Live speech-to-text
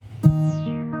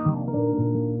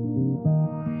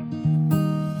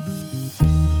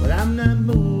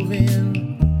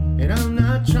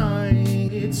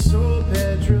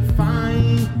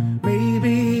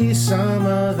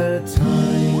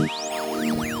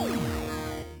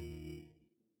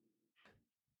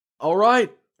All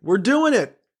right, we're doing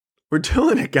it. We're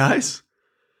doing it, guys.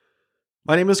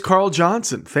 My name is Carl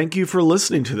Johnson. Thank you for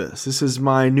listening to this. This is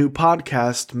my new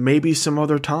podcast, Maybe Some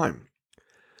Other Time.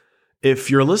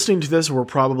 If you're listening to this, we're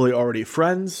probably already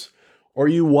friends, or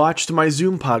you watched my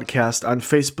Zoom podcast on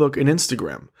Facebook and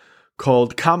Instagram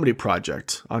called Comedy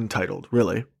Project, untitled,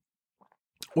 really,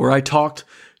 where I talked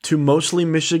to mostly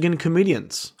Michigan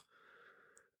comedians.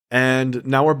 And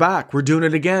now we're back. We're doing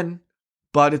it again,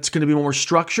 but it's going to be more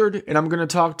structured, and I'm going to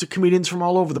talk to comedians from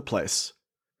all over the place.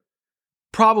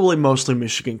 Probably mostly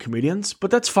Michigan comedians, but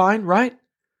that's fine, right?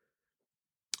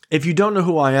 If you don't know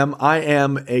who I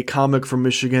am a comic from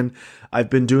Michigan. I've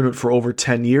been doing it for over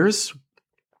 10 years.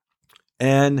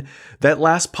 And that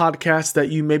last podcast that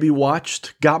you maybe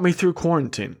watched got me through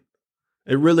quarantine.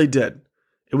 It really did.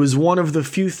 It was one of the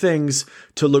few things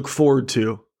to look forward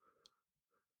to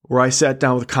where I sat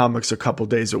down with comics a couple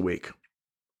days a week.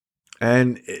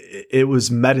 And it was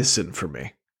medicine for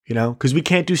me, because we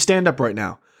can't do stand-up right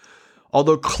now.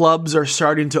 Although clubs are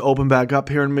starting to open back up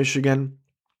here in Michigan.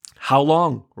 How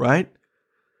long, right?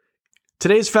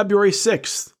 Today's February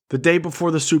 6th, the day before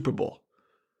the Super Bowl.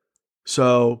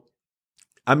 So,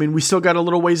 we still got a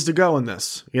little ways to go in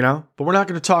this, but we're not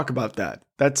going to talk about that.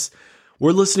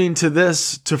 We're listening to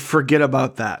this to forget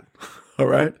about that. All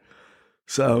right?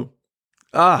 So,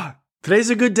 today's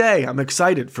a good day. I'm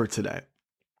excited for today.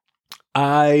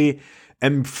 I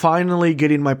am finally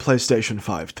getting my PlayStation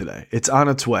 5 today. It's on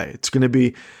its way. It's going to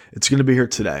be here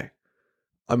today.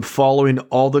 I'm following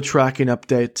all the tracking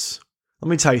updates. Let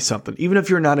me tell you something. Even if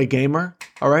you're not a gamer,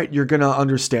 all right, you're going to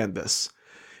understand this.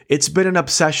 It's been an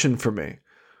obsession for me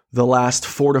the last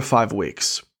 4 to 5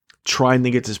 weeks trying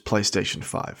to get this PlayStation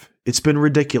 5. It's been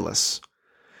ridiculous.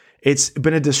 It's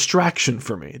been a distraction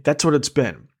for me. That's what it's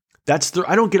been.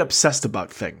 I don't get obsessed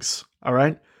about things, all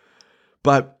right?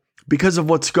 But because of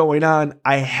what's going on,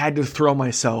 I had to throw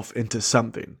myself into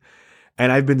something.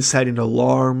 And I've been setting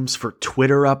alarms for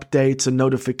Twitter updates and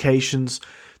notifications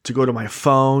to go to my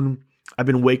phone. I've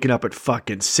been waking up at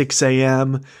fucking 6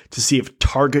 a.m. to see if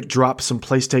Target drops some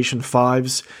PlayStation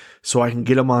 5s so I can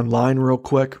get them online real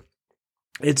quick.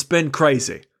 It's been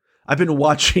crazy. I've been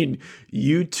watching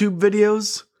YouTube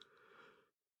videos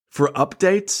for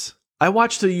updates. I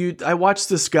watched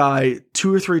this guy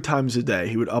 2 or 3 times a day.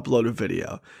 He would upload a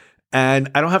video.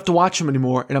 And I don't have to watch him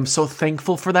anymore. And I'm so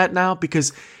thankful for that now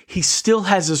because he still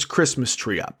has his Christmas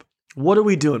tree up. What are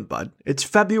we doing, bud? It's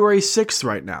February 6th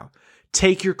right now.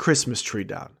 Take your Christmas tree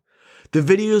down. The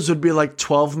videos would be like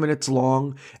 12 minutes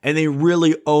long, and they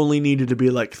really only needed to be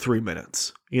like 3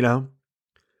 minutes,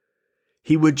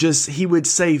 He would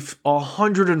say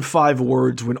 105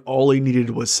 words when all he needed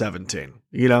was 17,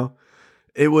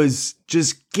 It was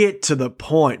just get to the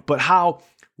point. But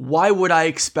why would I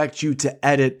expect you to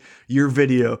edit your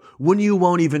video when you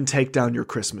won't even take down your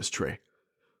Christmas tree?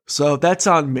 So that's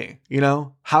on me,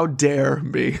 How dare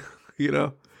me,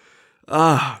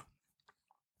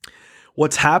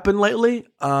 What's happened lately?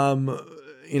 Morgan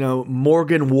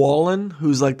Wallen,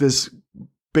 who's like this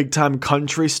big time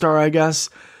country star, I guess,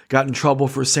 got in trouble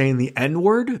for saying the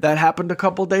N-word. That happened a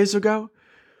couple days ago.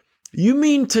 You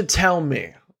mean to tell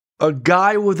me a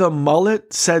guy with a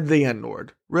mullet said the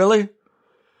N-word? Really?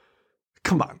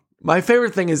 Come on. My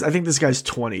favorite thing is, I think this guy's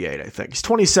 28, I think. He's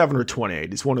 27 or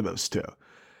 28. He's one of those two.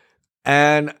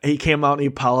 And he came out and he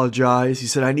apologized. He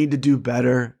said, I need to do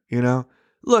better,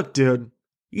 Look, dude,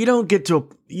 you don't get to...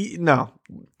 No.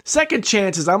 Second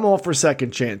chances, I'm all for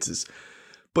second chances.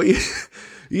 But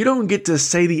you don't get to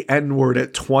say the N-word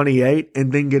at 28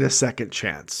 and then get a second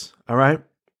chance, all right?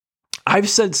 I've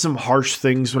said some harsh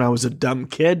things when I was a dumb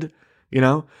kid,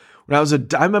 I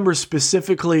remember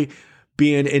specifically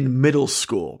being in middle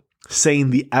school, saying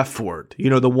the F word,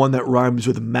 the one that rhymes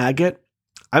with maggot.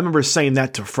 I remember saying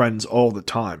that to friends all the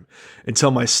time until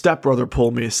my stepbrother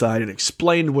pulled me aside and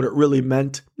explained what it really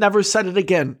meant. Never said it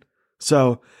again.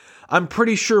 So I'm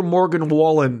pretty sure Morgan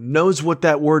Wallen knows what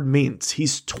that word means.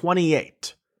 He's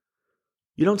 28.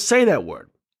 You don't say that word.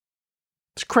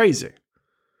 It's crazy.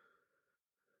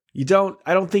 I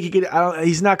don't think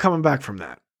he's not coming back from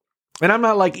that. And I'm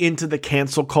not like into the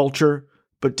cancel culture.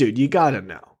 But dude, you gotta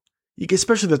know.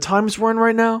 Especially the times we're in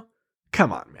right now.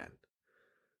 Come on, man.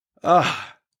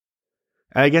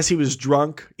 I guess he was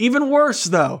drunk. Even worse,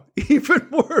 though. Even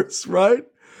worse, right?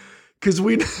 Because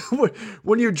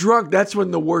when you're drunk, that's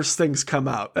when the worst things come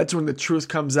out. That's when the truth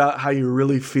comes out, how you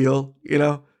really feel,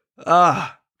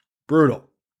 Brutal.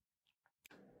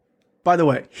 By the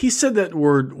way, he said that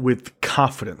word with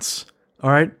confidence, all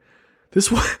right?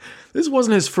 This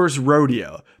wasn't his first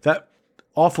rodeo. That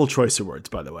awful choice of words,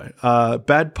 by the way.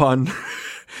 Bad pun.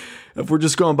 if we're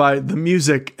just going by the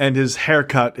music and his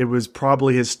haircut, it was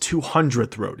probably his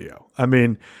 200th rodeo. I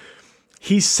mean,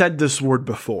 he said this word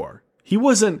before. He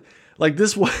wasn't like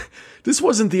this. This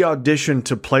wasn't the audition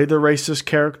to play the racist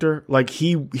character. Like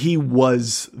he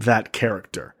was that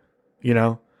character, you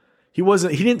know. He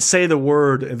didn't say the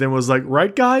word and then was like,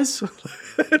 right, guys?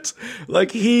 It's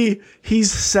like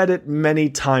he's said it many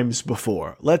times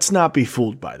before. Let's not be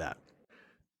fooled by that.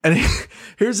 And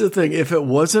here's the thing. If it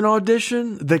was an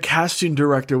audition, the casting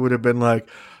director would have been like,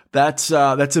 that's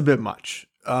a bit much.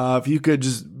 If you could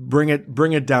just bring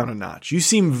it down a notch. You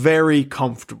seem very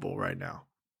comfortable right now,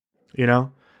 you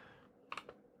know?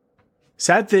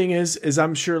 Sad thing is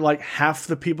I'm sure like half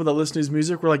the people that listen to his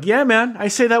music were like, yeah, man, I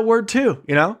say that word too,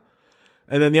 you know?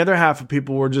 And then the other half of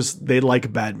people were just, they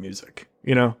like bad music,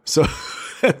 you know? So,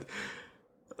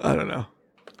 I don't know.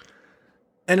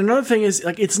 And another thing is,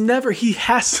 like, it's never,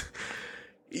 trust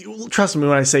me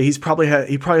when I say he probably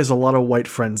has a lot of white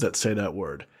friends that say that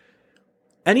word.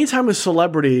 Anytime a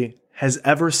celebrity has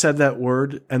ever said that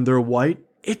word and they're white,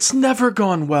 it's never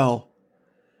gone well.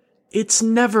 It's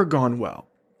never gone well.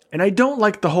 And I don't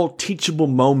like the whole teachable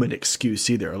moment excuse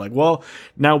either. Like, well,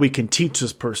 now we can teach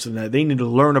this person that they need to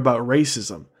learn about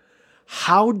racism.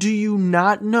 How do you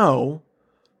not know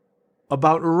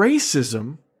about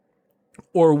racism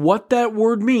or what that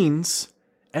word means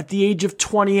at the age of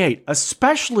 28,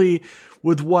 especially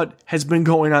with what has been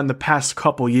going on the past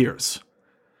couple years?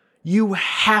 You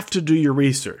have to do your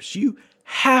research. You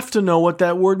have to know what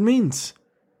that word means.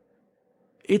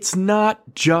 It's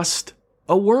not just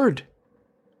a word.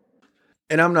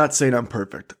 And I'm not saying I'm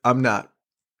perfect. I'm not.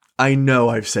 I know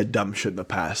I've said dumb shit in the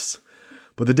past.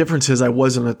 But the difference is I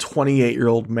wasn't a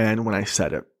 28-year-old man when I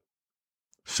said it.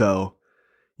 So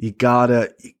you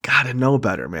gotta know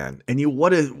better, man. And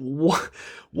what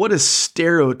a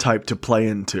stereotype to play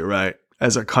into, right?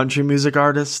 As a country music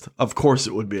artist, of course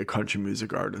it would be a country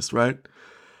music artist, right?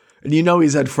 And you know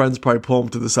he's had friends probably pull him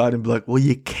to the side and be like, well,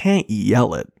 you can't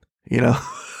yell it, you know?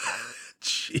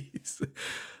 Jeez.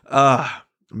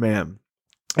 Man.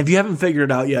 If you haven't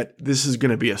figured it out yet, this is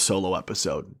going to be a solo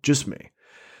episode, just me.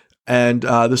 And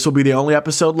this will be the only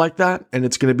episode like that, and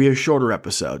it's going to be a shorter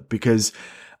episode because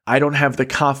I don't have the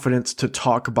confidence to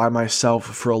talk by myself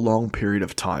for a long period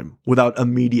of time without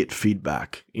immediate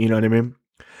feedback. You know what I mean?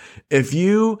 If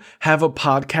you have a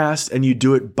podcast and you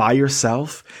do it by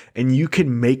yourself and you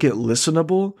can make it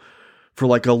listenable for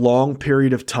like a long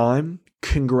period of time,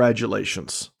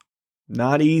 congratulations.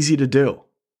 Not easy to do.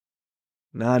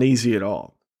 Not easy at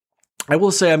all. I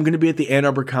will say I'm going to be at the Ann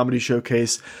Arbor Comedy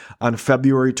Showcase on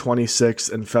February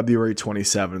 26th and February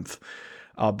 27th.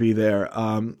 I'll be there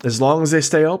as long as they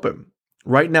stay open.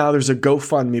 Right now, there's a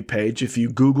GoFundMe page. If you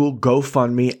Google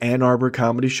GoFundMe Ann Arbor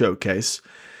Comedy Showcase,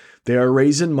 they are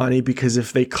raising money because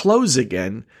if they close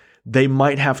again, they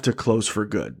might have to close for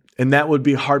good. And that would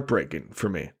be heartbreaking for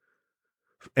me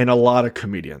and a lot of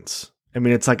comedians. I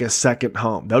mean, it's like a second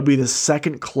home. That would be the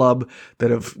second club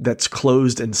that's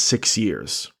closed in 6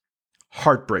 years.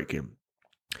 Heartbreaking.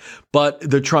 But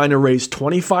they're trying to raise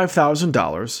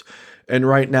 $25,000. And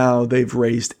right now they've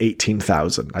raised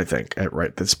 $18,000, I think, at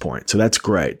right this point. So that's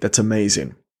great. That's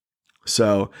amazing.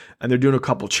 So, and they're doing a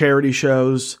couple charity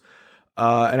shows.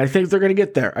 And I think they're going to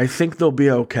get there. I think they'll be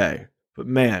okay. But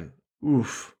man,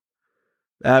 oof,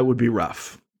 that would be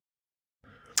rough.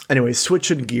 Anyway,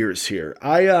 switching gears here.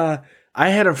 I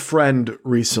had a friend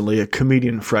recently, a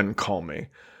comedian friend, call me.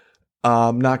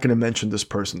 I'm not going to mention this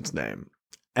person's name.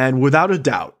 And without a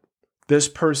doubt, this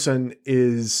person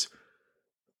is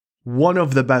one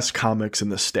of the best comics in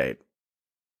the state.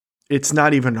 It's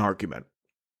not even an argument.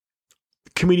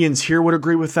 Comedians here would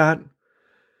agree with that.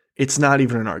 It's not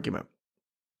even an argument.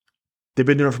 They've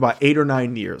been doing it for about 8 or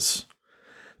 9 years.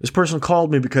 This person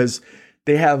called me because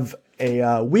they have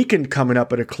a weekend coming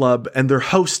up at a club and they're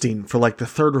hosting for like the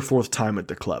 3rd or 4th time at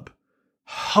the club.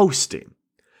 Hosting.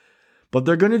 But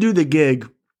they're going to do the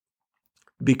gig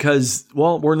because,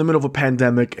 well, we're in the middle of a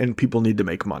pandemic and people need to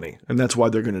make money. And that's why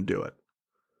they're going to do it.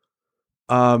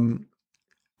 And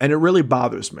it really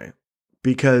bothers me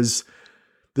because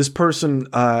this person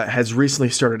has recently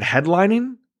started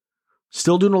headlining,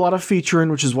 still doing a lot of featuring,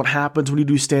 which is what happens when you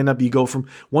do stand-up. You go from,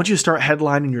 once you start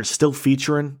headlining, you're still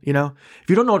featuring, you know? If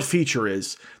you don't know what feature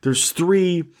is, there's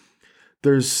three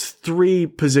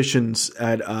positions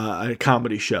at a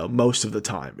comedy show most of the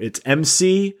time. It's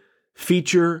MC,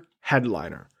 feature,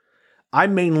 headliner. I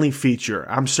mainly feature.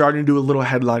 I'm starting to do a little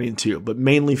headlining too, but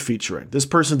mainly featuring. This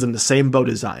person's in the same boat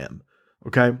as I am,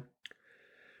 okay?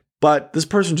 But this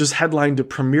person just headlined a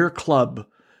Premier Club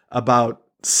about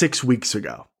 6 weeks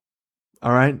ago,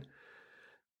 all right?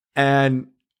 And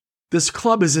This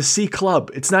club is a C club.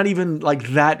 It's not even like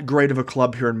that great of a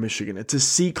club here in Michigan. It's a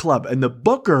C club. And the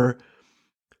booker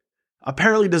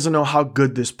apparently doesn't know how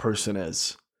good this person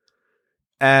is.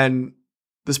 And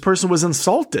this person was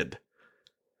insulted,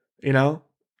 that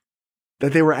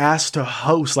they were asked to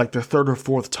host like the third or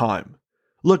fourth time.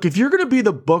 Look, if you're going to be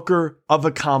the booker of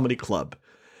a comedy club,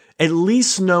 at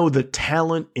least know the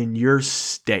talent in your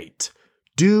state.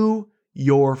 Do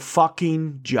your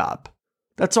fucking job.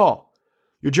 That's all.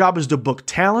 Your job is to book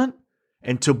talent,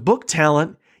 and to book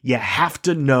talent, you have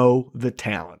to know the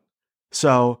talent.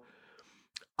 So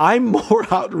I'm more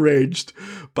outraged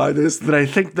by this than I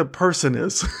think the person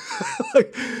is.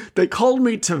 Like, they called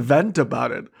me to vent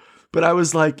about it, but I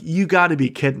was like, you got to be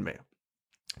kidding me.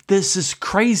 This is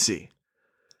crazy.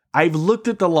 I've looked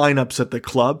at the lineups at the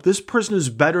club. This person is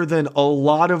better than a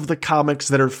lot of the comics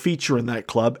that are featuring that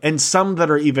club and some that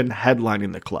are even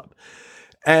headlining the club.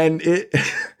 And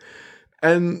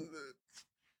and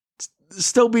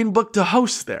still being booked to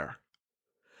host there.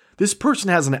 This person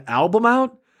has an album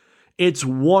out. It's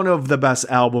one of the best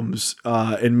albums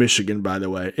in Michigan, by the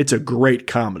way. It's a great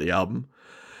comedy album.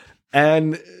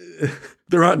 And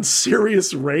they're on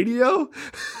Sirius Radio.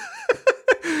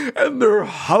 And they're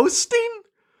hosting?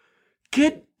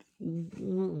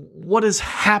 What is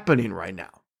happening right now?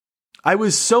 I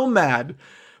was so mad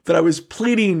that I was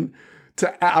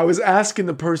I was asking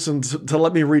the person to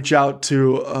let me reach out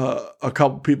to a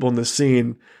couple people in the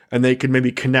scene, and they could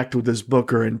maybe connect with this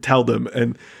booker and tell them.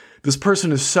 And this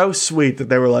person is so sweet that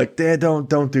they were like, "Dad,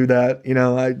 don't do that,"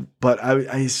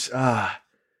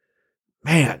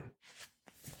 man.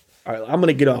 All right, I'm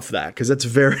gonna get off that because that's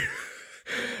very.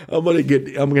 I'm gonna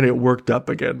get worked up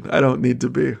again. I don't need to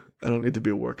be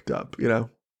worked up,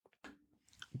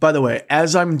 By the way,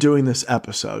 as I'm doing this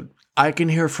episode, I can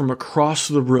hear from across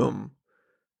the room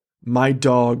my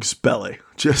dog's belly.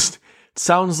 Just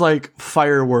sounds like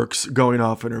fireworks going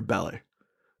off in her belly.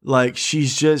 Like she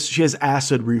has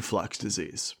acid reflux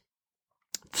disease.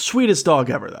 Sweetest dog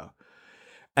ever, though.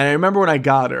 And I remember when I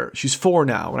got her, she's 4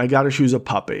 now. When I got her, she was a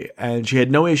puppy, and she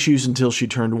had no issues until she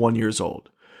turned 1 year old.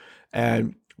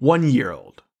 And 1 year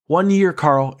old. 1 year,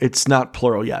 Carl, it's not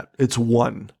plural yet. It's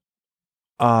one.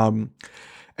 And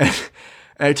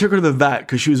I took her to the vet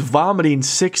because she was vomiting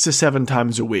 6 to 7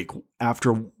 times a week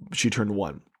after she turned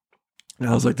 1. And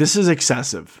I was like, this is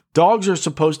excessive. Dogs are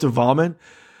supposed to vomit,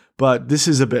 but this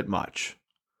is a bit much.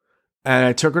 And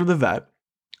I took her to the vet,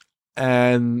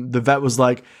 and the vet was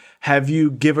like, have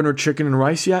you given her chicken and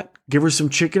rice yet? Give her some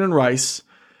chicken and rice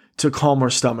to calm her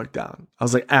stomach down. I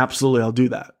was like, absolutely, I'll do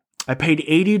that. I paid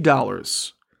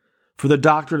 $80 for the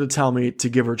doctor to tell me to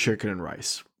give her chicken and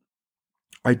rice.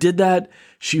 I did that.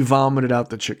 She vomited out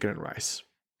the chicken and rice.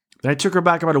 Then I took her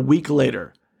back about a week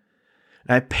later,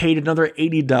 and I paid another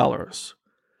 $80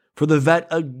 for the vet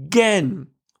again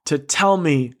to tell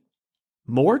me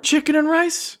more chicken and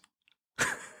rice.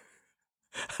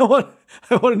 I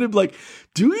wanted to be like,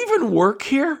 do you even work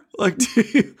here? Like,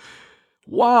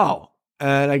 wow.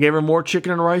 And I gave her more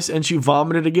chicken and rice, and she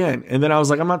vomited again. And then I was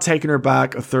like, I'm not taking her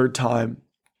back a third time,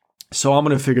 so I'm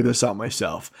going to figure this out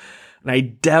myself. And I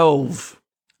delve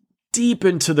deep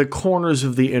into the corners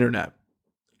of the internet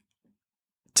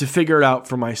to figure it out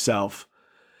for myself,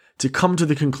 to come to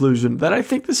the conclusion that I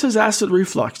think this is acid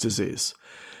reflux disease.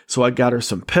 So I got her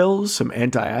some pills, some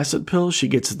anti-acid pills. She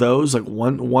gets those like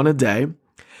one a day.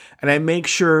 And I make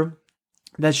sure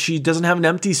that she doesn't have an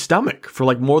empty stomach for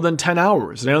like more than 10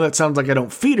 hours. And I know that sounds like I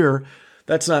don't feed her.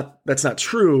 That's not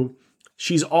true.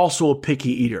 She's also a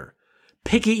picky eater.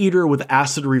 Picky eater with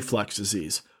acid reflux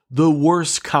disease. The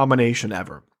worst combination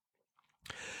ever.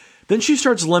 Then she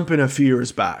starts limping a few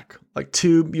years back, like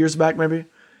 2 years back maybe.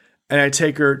 And I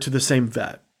take her to the same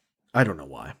vet. I don't know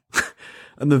why.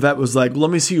 And the vet was like, let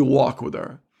me see you walk with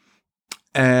her.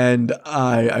 And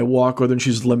I walk with her and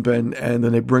she's limping. And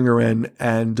then they bring her in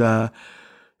and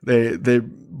they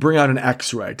bring out an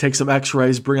x-ray. Take some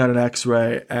x-rays, bring out an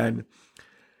x-ray. And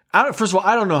first of all,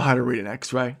 I don't know how to read an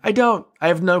x-ray. I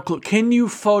have no clue. Can you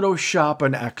Photoshop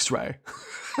an x-ray?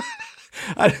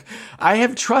 I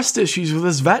have trust issues with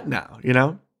this vet now,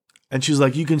 And she's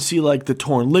like, you can see like the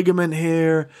torn ligament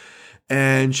here.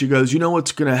 And she goes, you know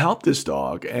what's going to help this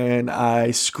dog? And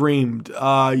I screamed,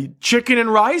 chicken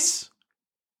and rice?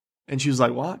 And she was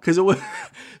like, what? Because it was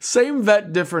same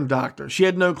vet, different doctor. She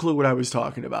had no clue what I was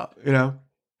talking about,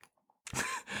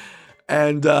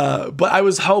 And, but I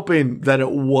was hoping that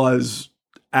it was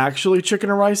actually chicken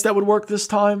and rice that would work this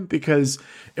time, because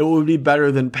it would be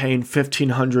better than paying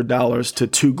 $1,500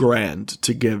 to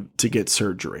 $2,000 to get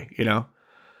surgery,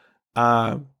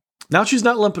 Now she's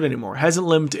not limping anymore. Hasn't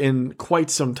limped in quite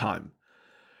some time.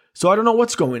 So I don't know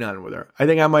what's going on with her. I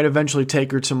think I might eventually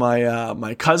take her to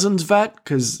my cousin's vet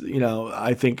because,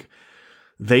 I think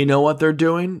they know what they're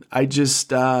doing.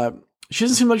 She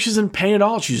doesn't seem like she's in pain at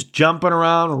all. She's jumping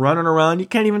around, running around. You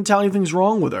can't even tell anything's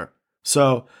wrong with her.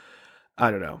 So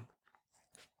I don't know.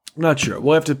 I'm not sure.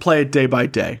 We'll have to play it day by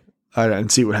day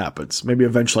and see what happens. Maybe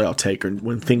eventually I'll take her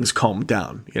when things calm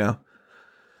down,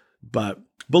 But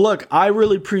look, I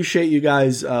really appreciate you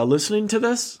guys listening to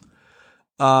this.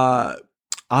 I'll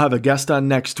have a guest on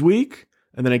next week,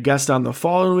 and then a guest on the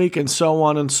following week, and so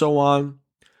on and so on.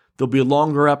 There'll be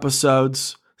longer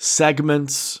episodes,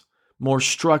 segments, more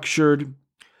structured.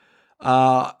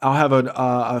 I'll have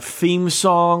a theme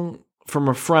song from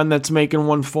a friend that's making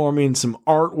one for me and some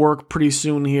artwork pretty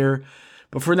soon here.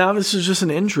 But for now, this is just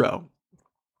an intro.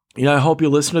 I hope you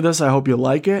listen to this. I hope you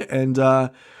like it. And I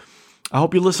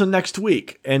hope you listen next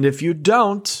week. And if you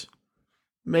don't,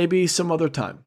 maybe some other time.